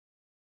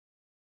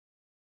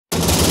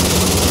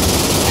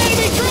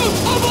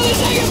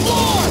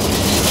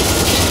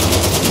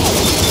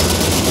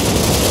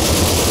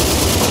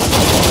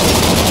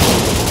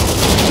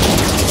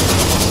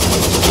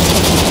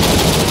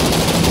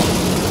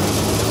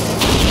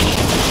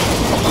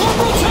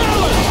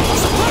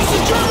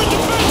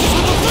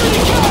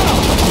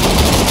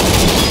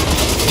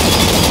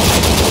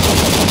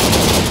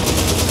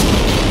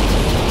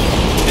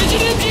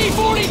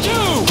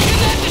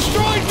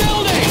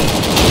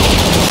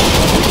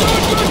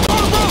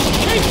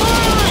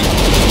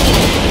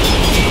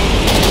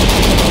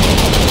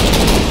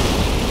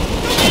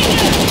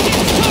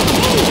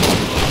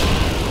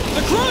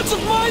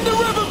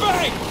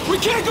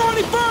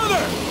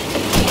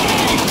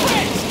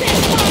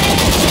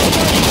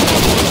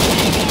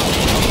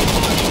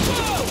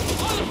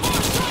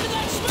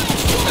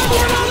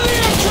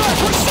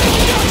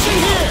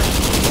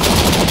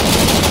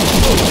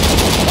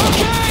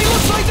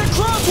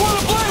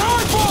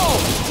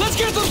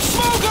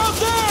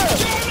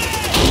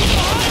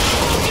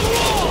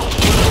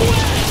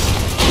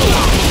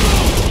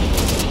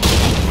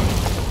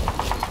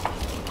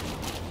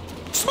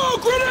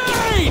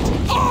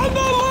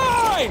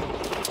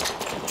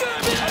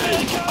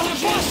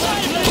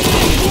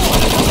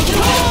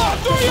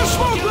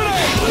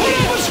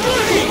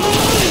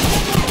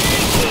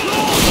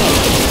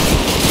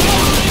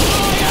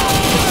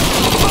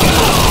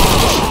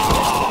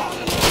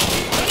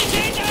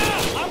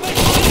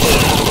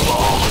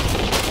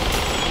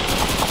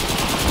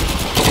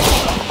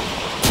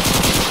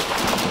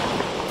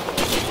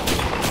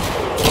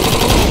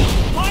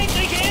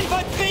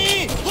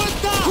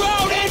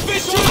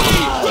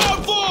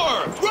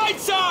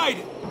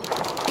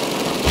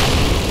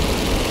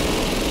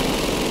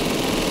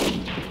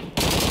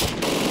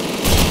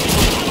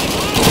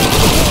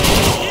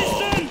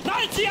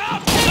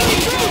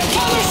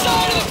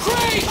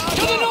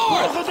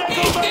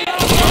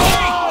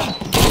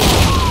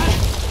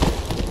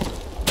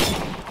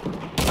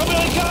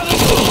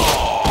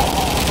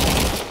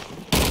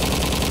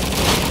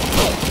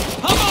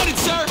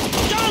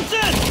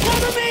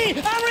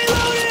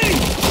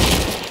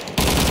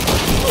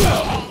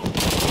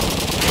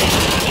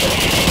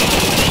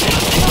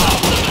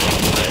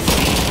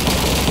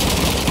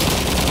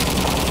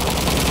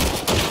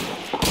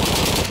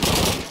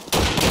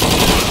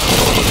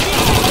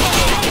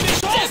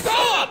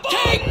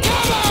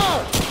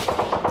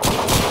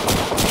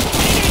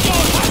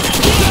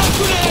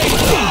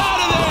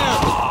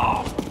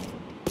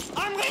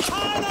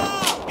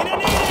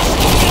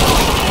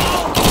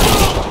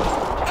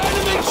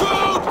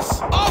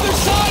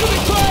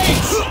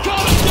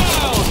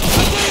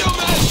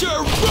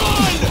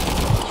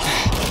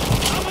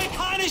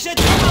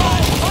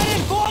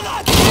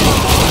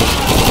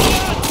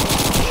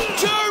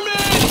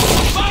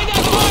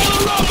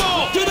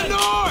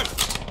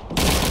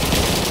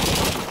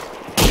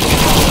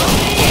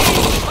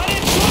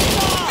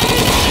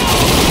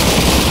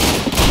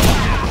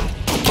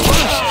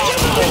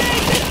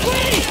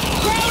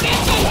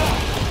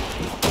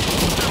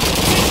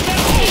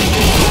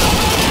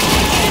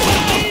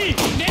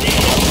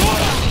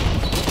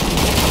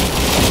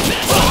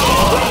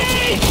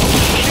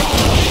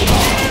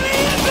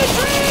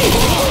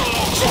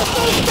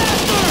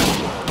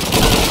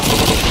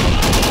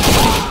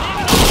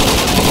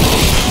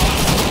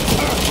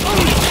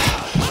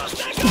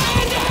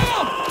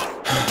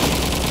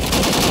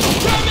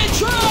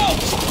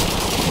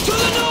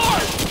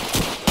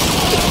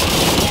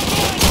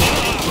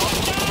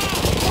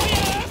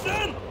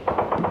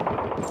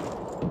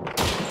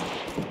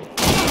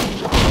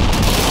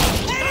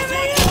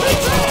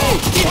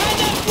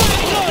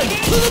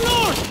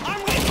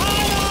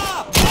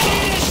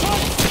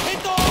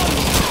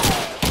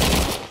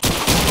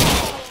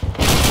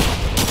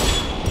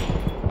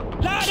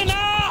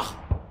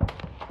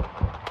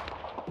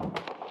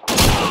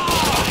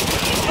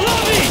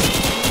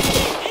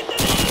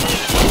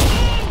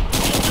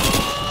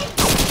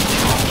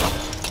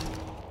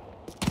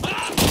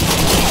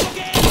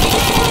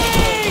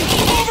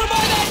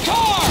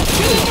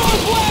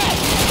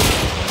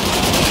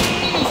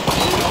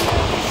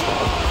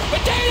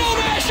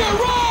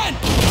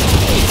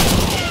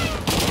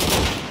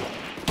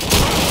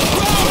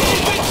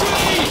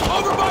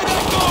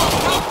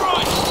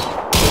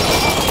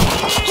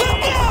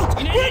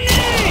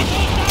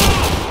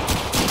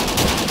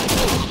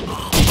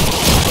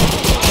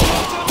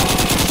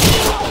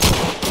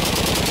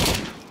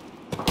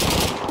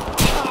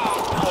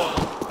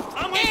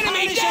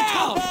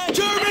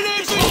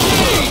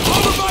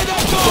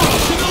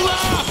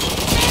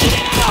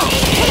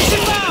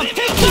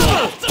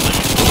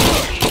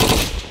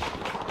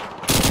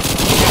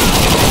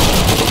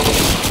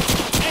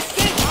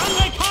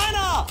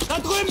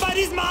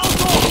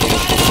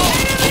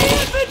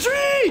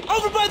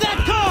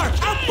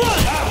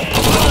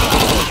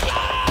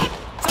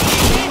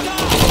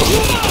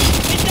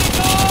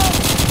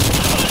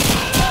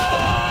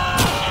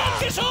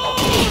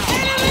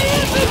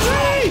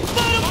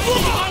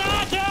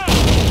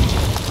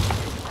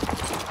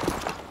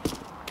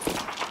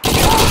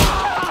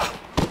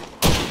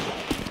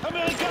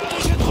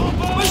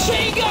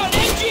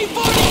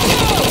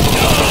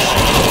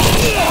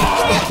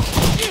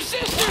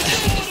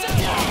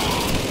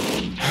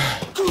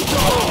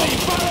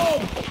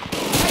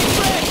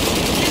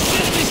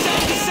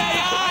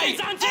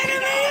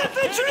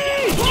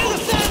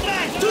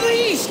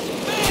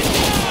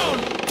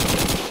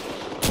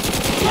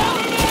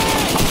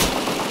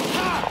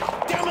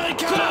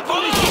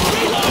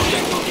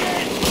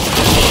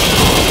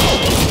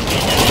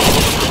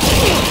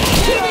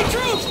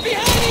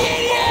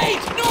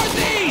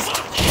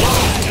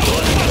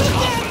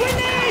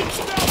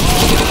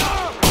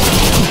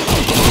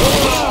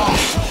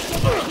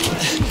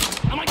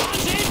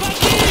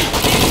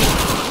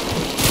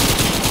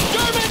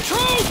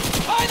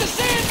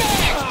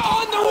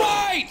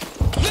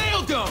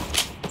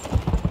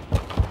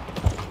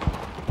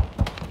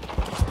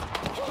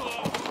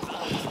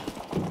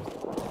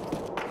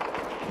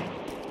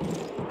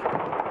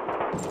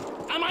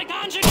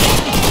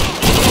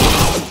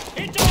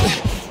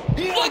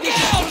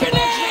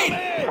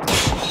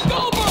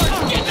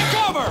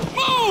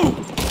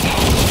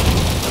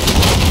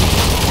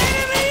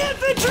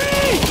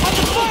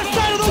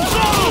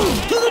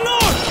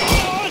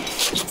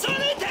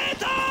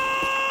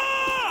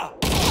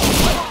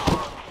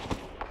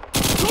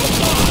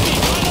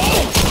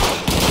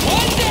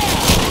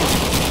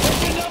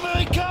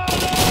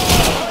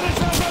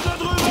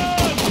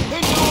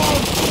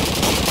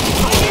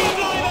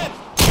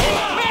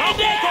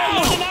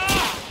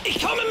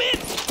Ich komme mit!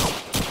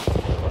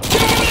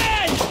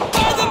 German!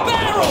 By the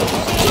barrel!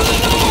 To the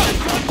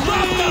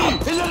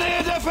north! In der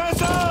Nähe der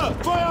Fässer!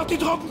 Feuer auf die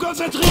Truppen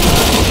konzentrieren!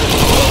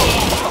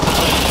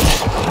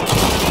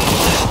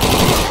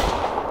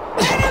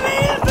 Enemy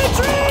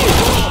infantry!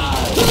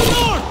 To the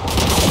north!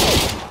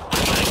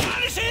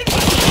 Amerikanische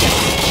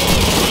Infanterie!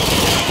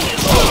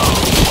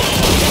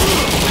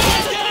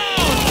 Man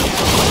down!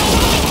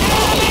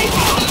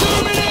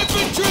 German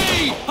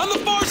infantry! On the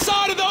far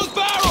side of those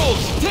barrels!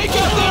 Take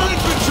out their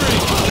infantry!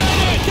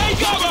 Take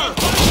cover!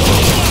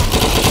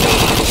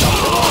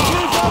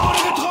 Hilfe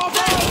wurde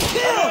getroffen!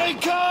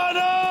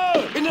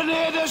 Amerikaner! In der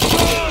Nähe der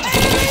Stadt!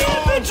 Enemy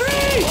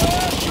infantry!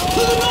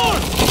 To the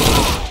north!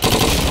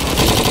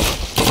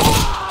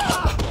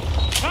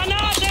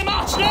 Granate,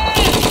 macht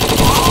schnell!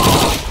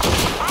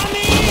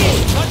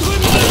 Amis! Da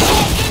drüben ist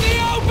Schuss in the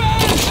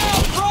open!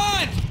 Out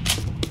front!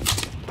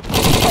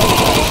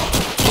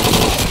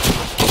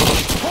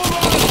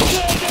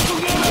 Deckung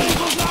geben! Ich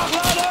muss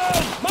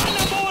nachladen! Mann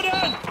am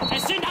Boden!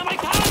 Es sind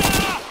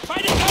Amerikaner! Bei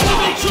den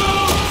Enemy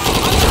troops!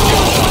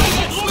 On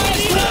the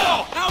Truppe now!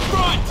 Out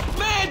front!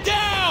 Man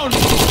down!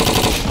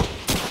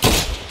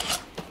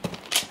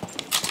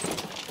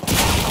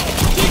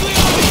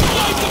 Gigliotti,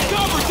 find some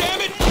cover,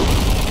 damn it!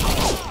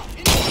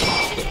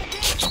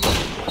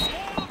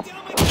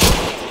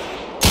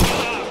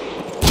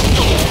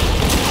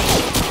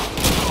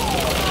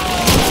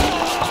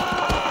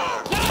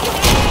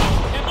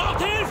 Er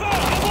braucht Hilfe!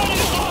 Er wurde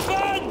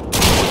getroffen!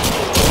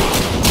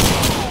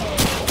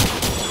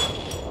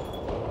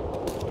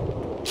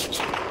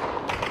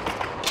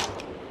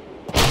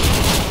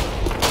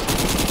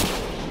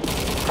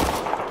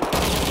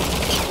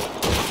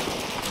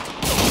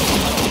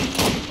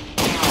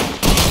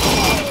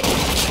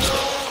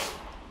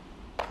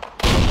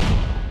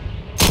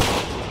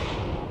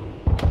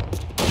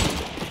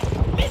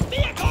 Mit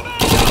mir kommen!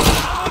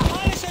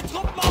 Amerikanische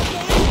Truppen auf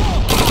Berlin!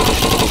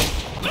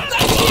 Let's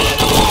get in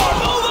the war!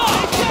 Move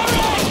on!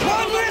 Derek!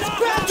 One less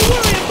crap to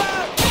worry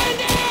about! Man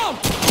down!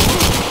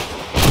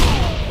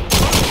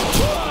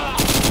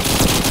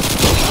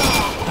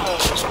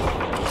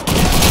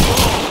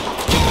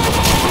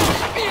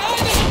 Behind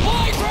the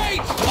supply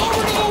crates!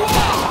 Over to the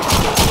west!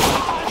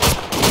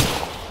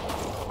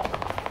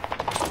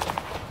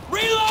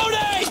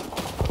 Reloading!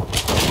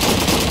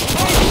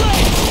 Hey,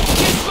 Blake!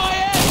 Kiss my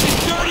ass, you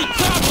dirty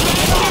cop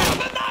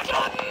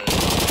bastard!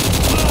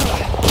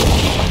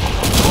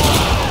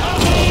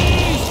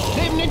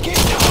 Neben den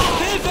Kisten!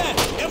 Hilfe!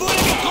 Er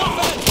wurde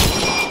getroffen!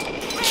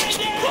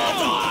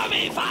 Proto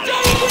Army, falle!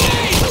 Dirty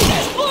grenade!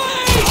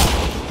 Display!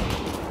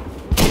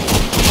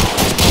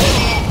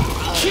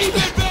 Keep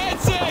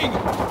advancing!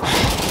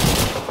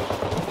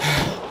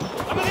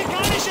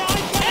 Amerikanische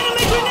Einheit!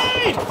 Enemy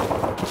grenade!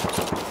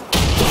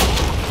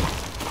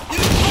 Die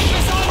Truppe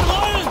sollen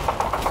rollen!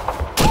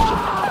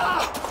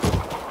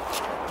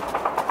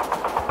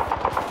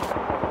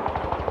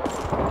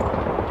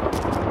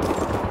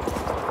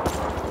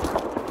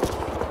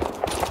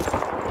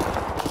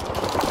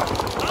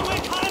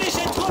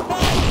 Amerikanische Truppen!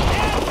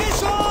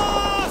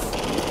 Erdgeschoss!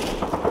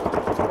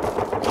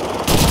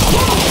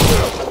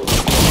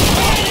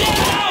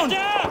 Man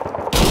down!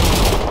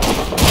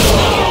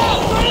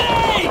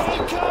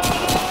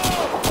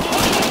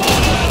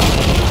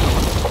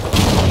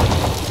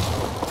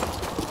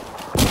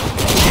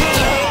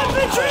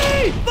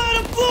 Infantry!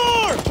 Bottom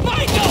floor!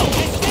 Michael!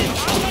 Es sind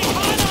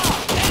Amerikaner!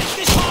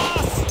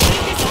 Erdgeschoss!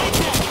 Linke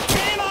Seite!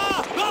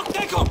 Bremer!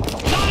 Blockdeckung!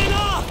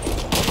 Deiner!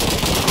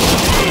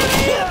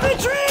 Enemy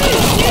infantry!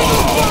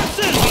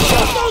 Forces!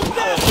 Shoot those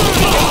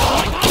bastards!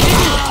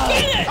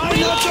 Spin it!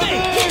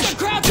 Reloading! Keep the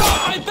crowd off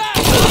my back!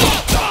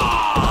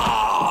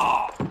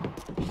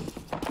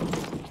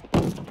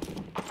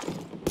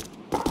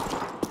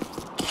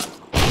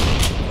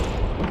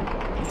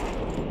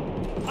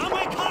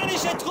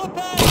 Amerikanische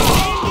Truppen!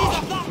 In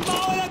dieser flachen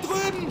Mauer da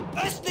drüben!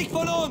 Östlich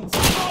von uns!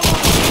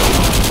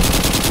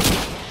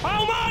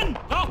 Baumann!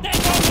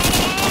 Rauchdeckung!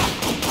 Kanada!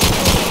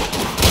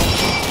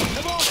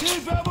 Er braucht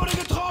Hilfe! Er wurde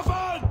getroffen!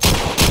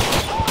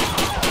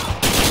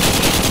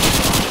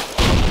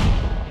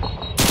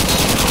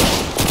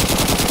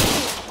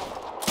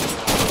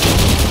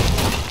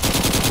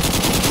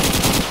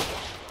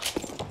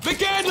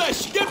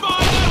 McCandlish! Get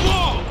behind that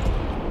wall!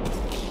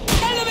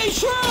 Enemy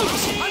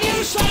troops! On the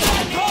other side of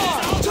that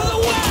car! To the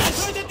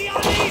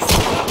west!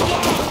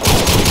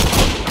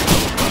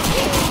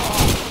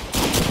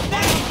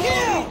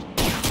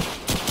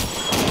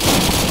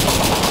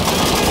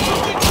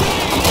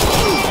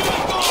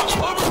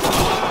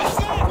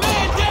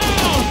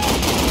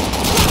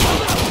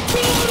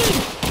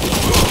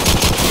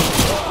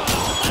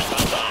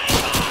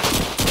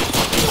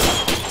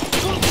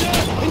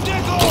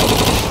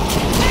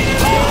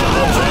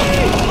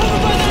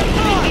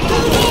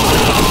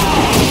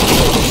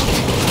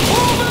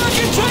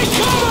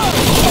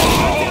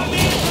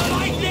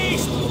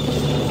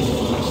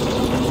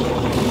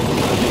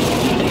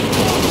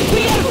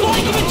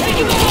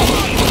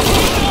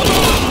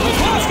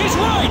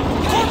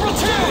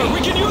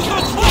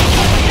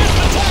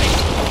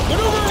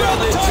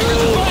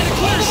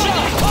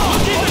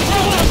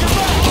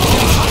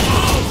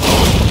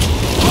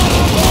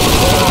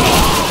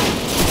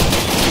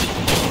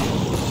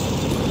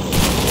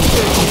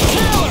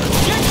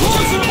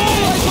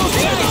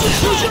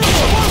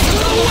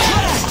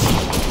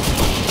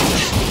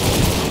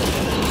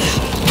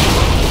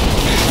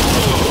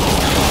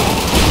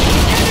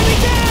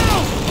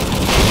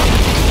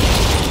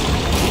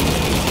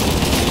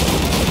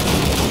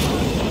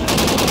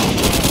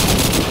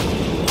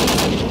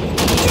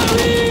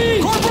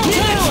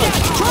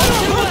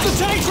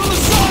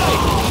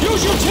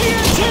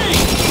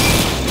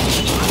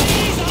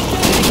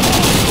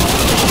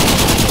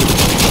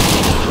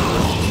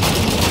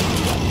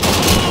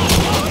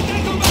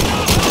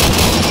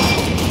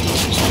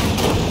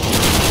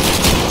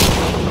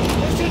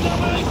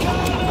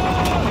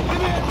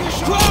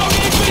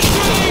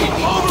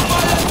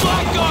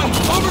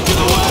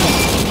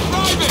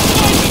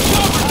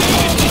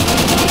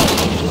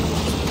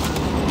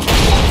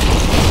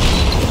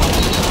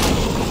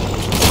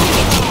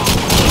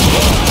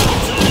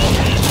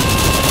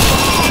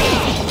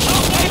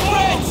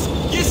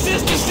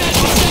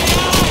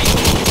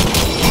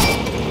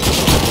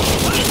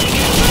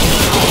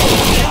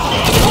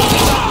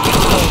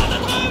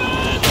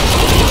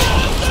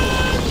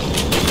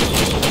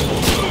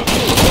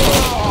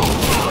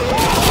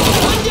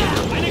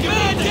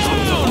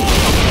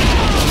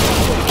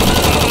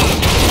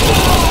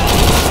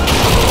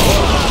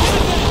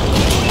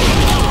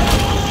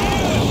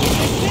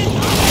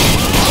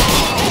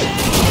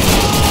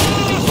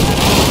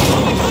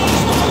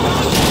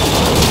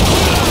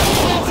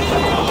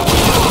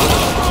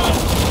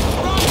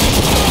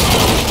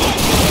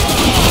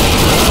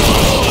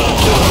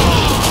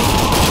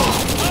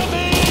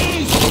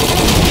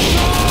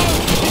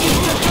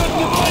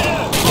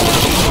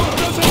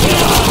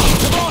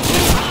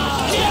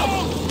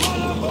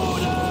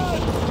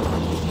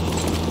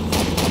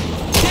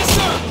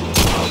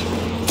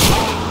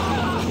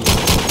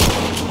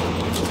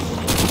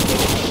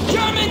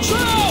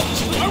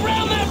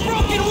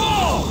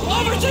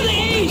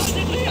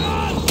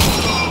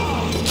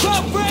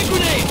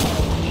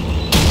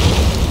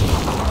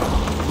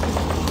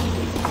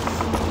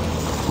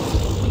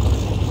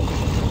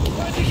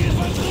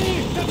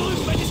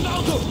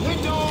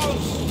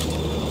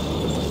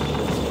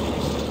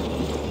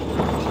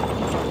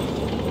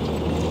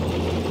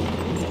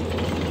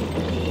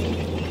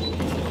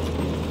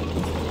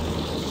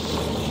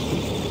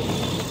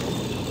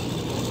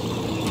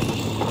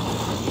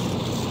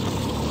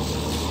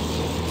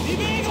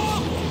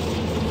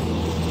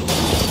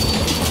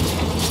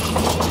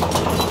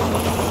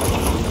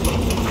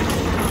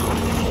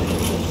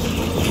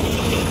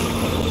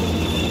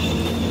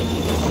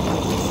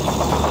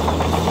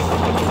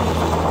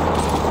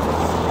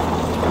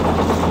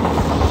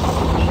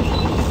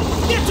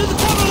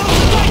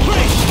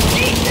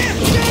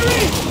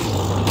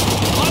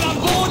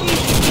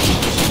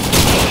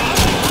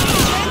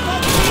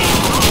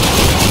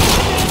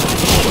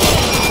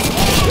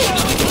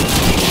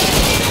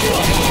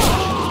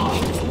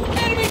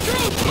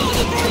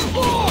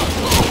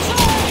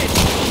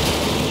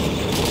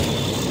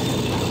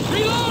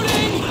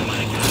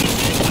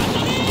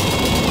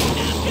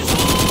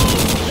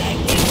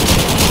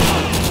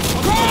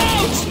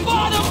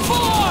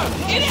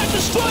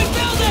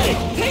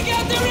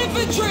 They're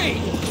infantry!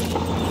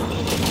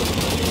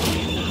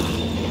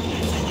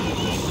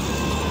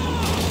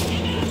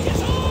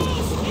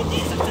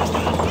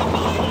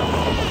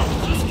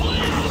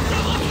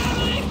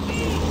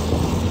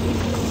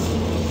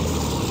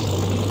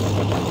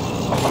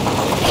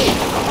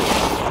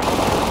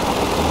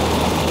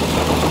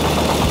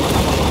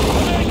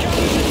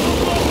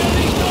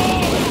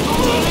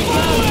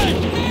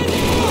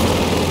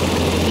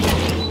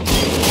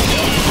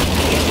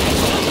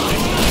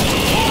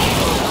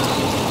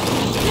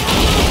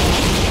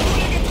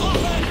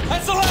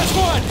 That's the last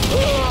one!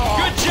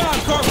 Good job,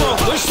 Corporal!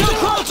 There's still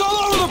crowds all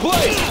over the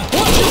place!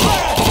 Watch your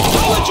back!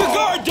 Don't let your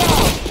guard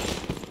down!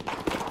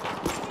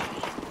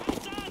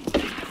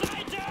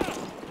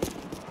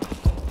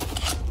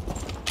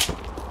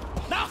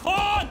 Nach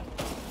vorn!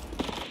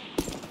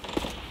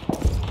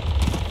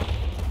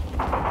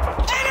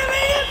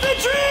 Enemy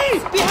infantry!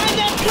 Behind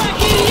that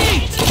blockade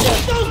gate!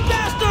 Shoot those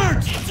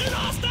bastards!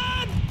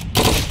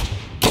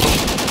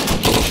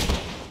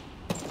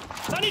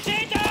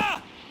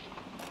 Sanitäter!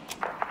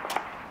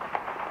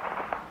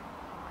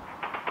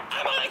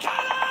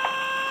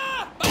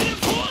 Amerikaner! Bei dem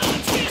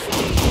Vorratskissen!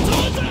 Zu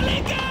unserer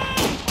Linken!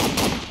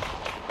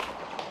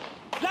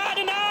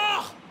 Lade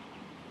nach!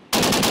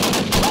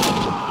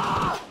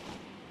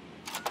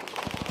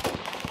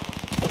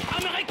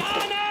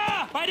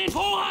 Amerikaner! Bei den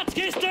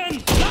Vorratskisten!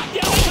 Schlag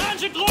die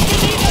amerikanische Truppe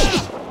nieder!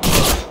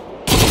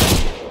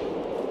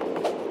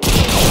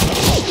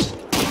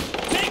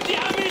 Legt die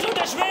Amis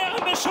unter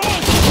schwerem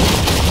Beschuss!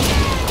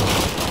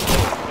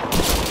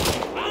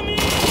 Ami!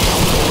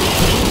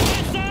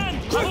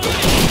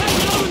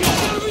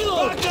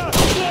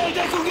 Schnell,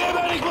 Deckung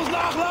geben! Ich muss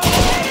nachladen!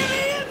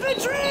 Enemy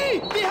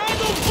infantry! Behind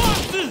those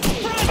boxes!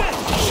 Private!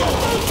 Shoot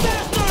those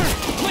bastards!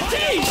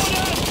 Matisse!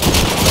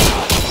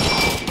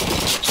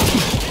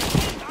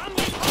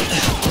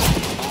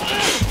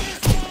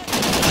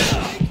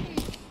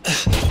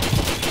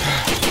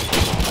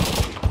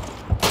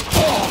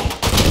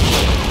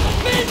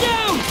 Man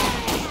down!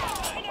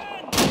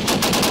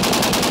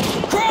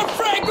 Crowd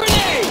frag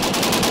grenade!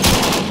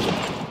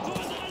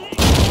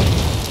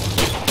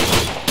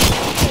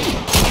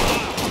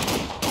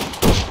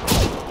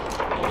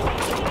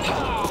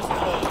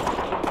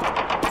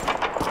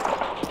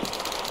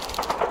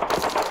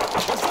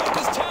 Looks like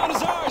this town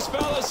is ours,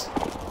 fellas.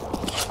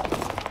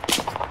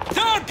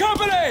 Town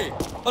company!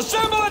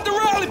 Assemble at the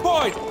rally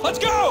point! Let's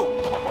go!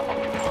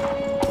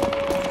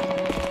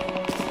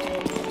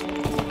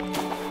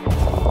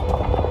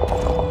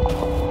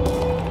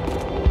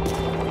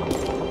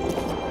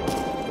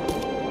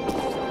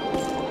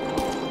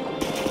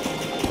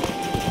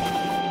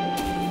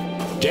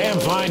 Damn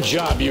fine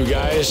job, you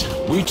guys.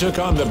 We took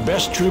on the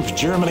best troops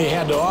Germany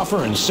had to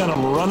offer and sent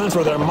them running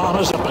for their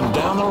mamas up and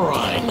down the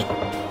Rhine.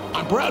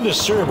 I'm proud to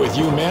serve with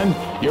you men.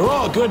 You're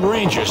all good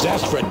rangers,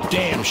 that's for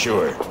damn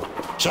sure.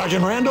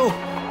 Sergeant Randall,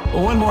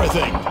 one more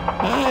thing.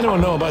 I don't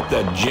know about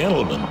the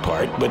gentleman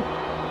part, but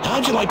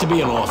how'd you like to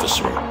be an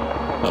officer?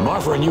 I'm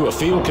offering you a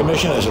field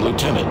commission as a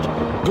lieutenant.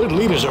 Good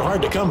leaders are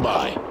hard to come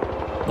by.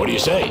 What do you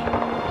say?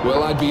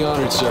 Well, I'd be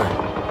honored, sir.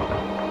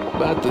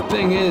 But the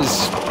thing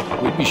is,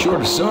 we'd be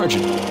short a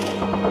sergeant.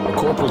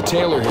 Corporal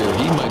Taylor here,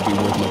 he might be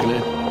worth looking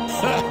at.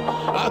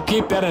 I'll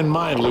keep that in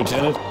mind,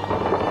 Lieutenant.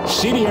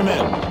 See to your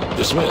men.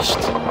 Dismissed.